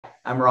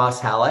I'm Ross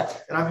Halleck.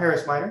 And I'm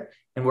Harris Miner.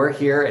 And we're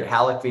here at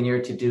Halleck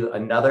Vineyard to do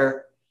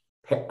another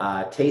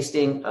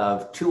tasting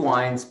of two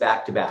wines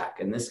back to back.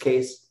 In this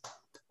case,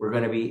 we're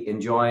going to be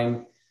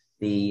enjoying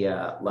the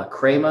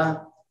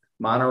Crema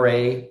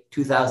Monterey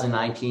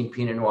 2019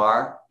 Pinot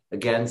Noir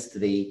against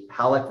the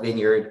Halleck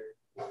Vineyard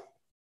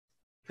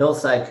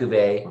Hillside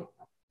Cuvée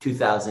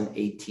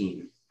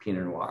 2018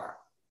 Pinot Noir.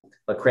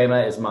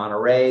 Crema is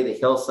Monterey, the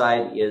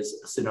Hillside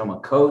is Sonoma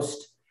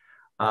Coast.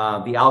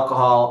 The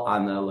alcohol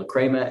on the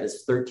Crema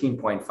is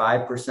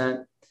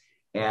 13.5%,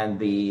 and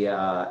the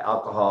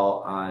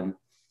alcohol on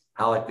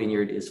Halleck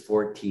Vineyard is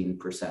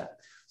 14%.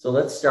 So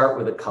let's start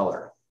with the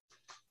color.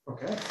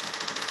 Okay.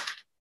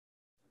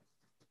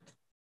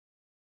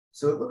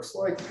 So it looks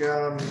like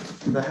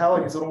the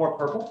Halleck is a little more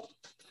purple.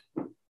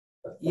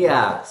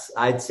 Yes,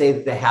 I'd say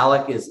that the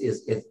Halleck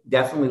it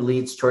definitely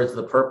leads towards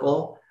the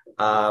purple.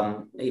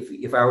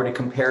 If I were to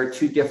compare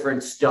two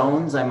different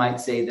stones, I might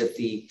say that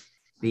the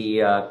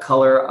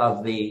color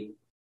of the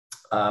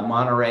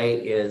Monterey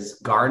is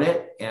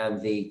garnet,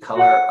 and the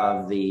color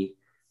of the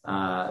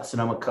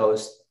Sonoma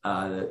Coast,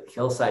 the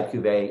Hillside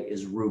Cuvée,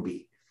 is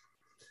ruby.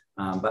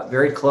 But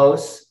very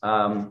close,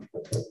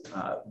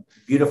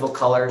 beautiful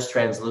colors,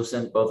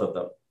 translucent, both of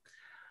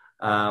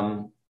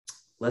them.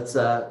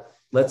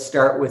 Let's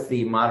start with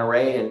the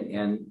Monterey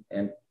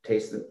and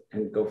taste it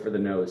and go for the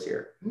nose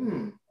here.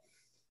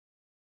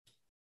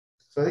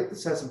 So I think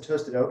this has some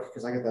toasted oak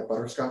because I get that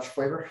butterscotch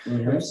flavor.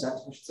 Scent,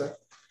 I should say.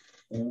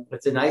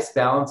 It's a nice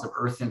balance of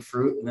earth and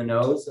fruit in the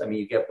nose. I mean,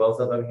 you get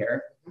both of them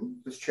here.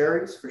 There's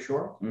cherries for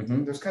sure.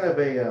 There's kind of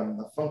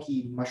a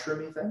funky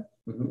mushroomy thing.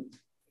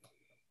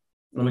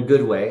 In a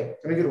good way.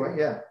 In a good way,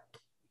 yeah.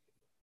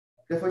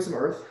 Definitely some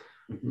earth.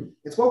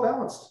 It's well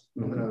balanced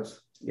on the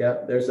nose.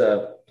 Yeah, there's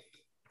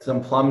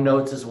some plum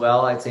notes as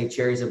well. I'd say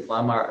cherries and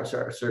plum are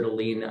sort of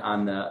lean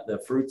on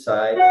the fruit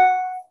side.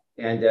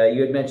 And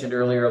you had mentioned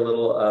earlier a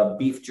little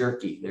beef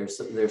jerky. There's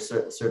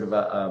sort of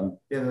a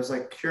yeah, there's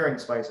like curing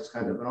spices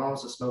kind of, and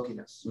almost a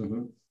smokiness.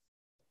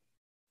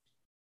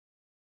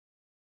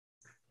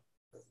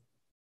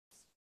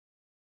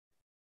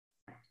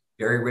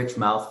 Very rich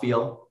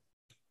mouthfeel.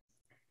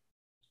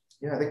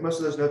 Yeah, I think most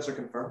of those notes are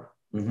confirmed.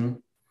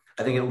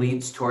 I think it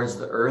leads towards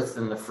the earth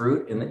and the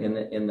fruit in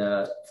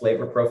the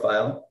flavor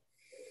profile.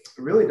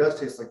 It really does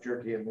taste like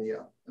jerky in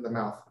the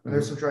mouth. And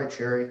there's some dried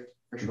cherry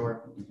for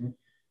sure.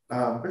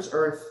 There's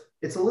earth.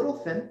 It's a little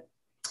thin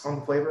on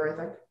the flavor, I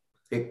think.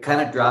 It kind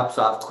of drops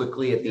off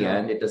quickly at the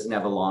end. It doesn't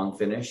have a long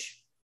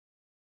finish.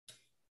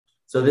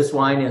 So this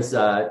wine is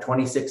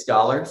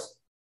 $26.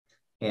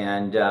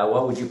 And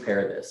what would you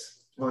pair this?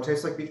 Well, it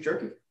tastes like beef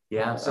jerky.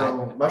 Yeah.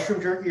 So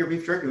mushroom jerky or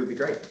beef jerky would be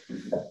great.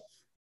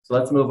 So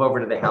let's move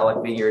over to the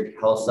Halleck Vineyard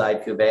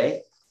Hillside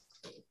Cuvée.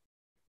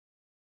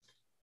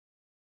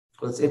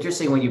 Well, it's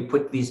interesting when you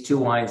put these two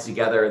wines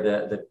together,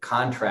 the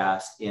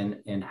contrast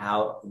in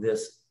how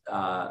this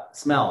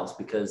smells,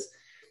 because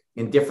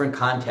in different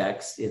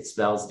contexts, it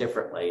smells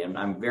differently. And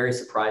I'm very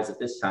surprised at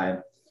this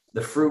time,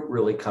 the fruit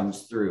really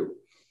comes through.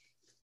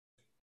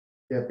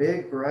 Yeah,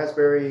 big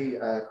raspberry,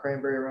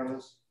 cranberry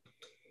aromas.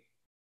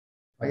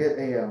 I get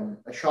a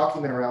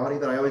shocking minerality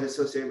that I always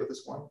associate with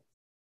this one.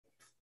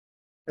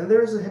 And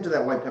there's a hint of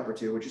that white pepper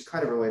too, which is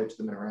kind of related to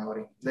the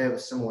minerality. They have a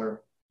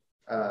similar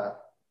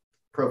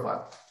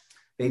profile.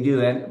 They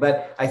do,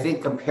 but I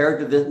think compared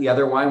to the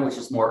other wine, which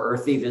is more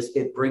earthy,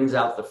 it brings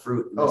out the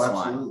fruit in this wine.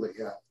 Oh, absolutely,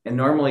 yeah. And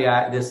normally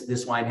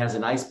this wine has a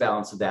nice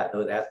balance of that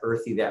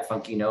earthy, that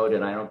funky note,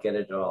 and I don't get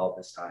it at all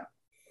this time.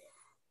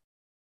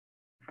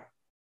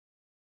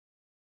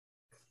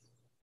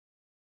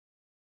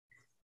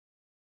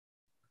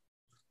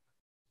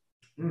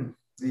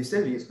 The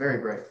acidity is very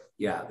bright.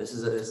 Yeah, this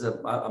is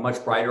a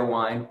much brighter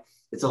wine.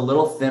 It's a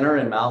little thinner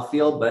in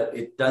mouthfeel, but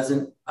it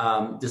doesn't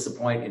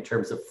disappoint in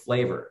terms of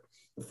flavor.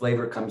 The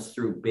flavor comes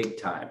through big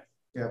time.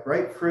 Yeah,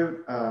 bright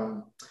fruit.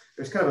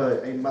 There's kind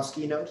of a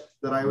musky note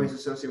that I always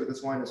associate with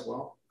this wine as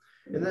well.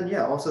 And then,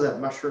 yeah, also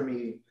that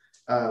mushroomy,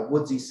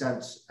 woodsy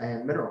scent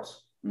and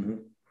minerals.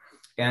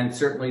 And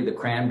certainly the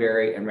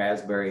cranberry and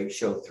raspberry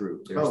show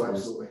through.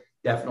 Absolutely.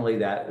 Definitely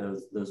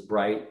those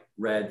bright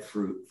red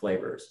fruit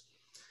flavors.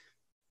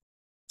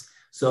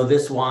 So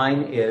this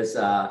wine is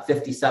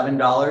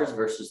 $57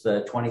 versus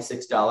the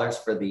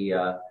 $26 for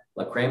the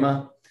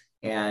Crema.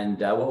 And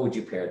what would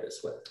you pair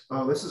this with?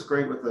 Oh, this is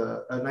great with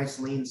a nice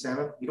lean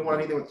salmon. You don't want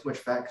anything with too much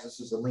fat because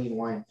this is a lean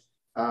wine.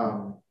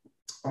 On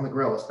the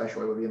grill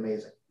especially would be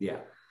amazing. Yeah,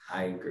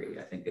 I agree.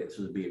 I think this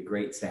would be a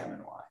great salmon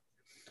wine.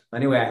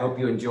 Anyway, I hope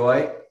you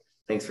enjoy.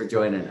 Thanks for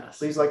joining us.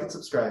 Please like and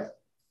subscribe.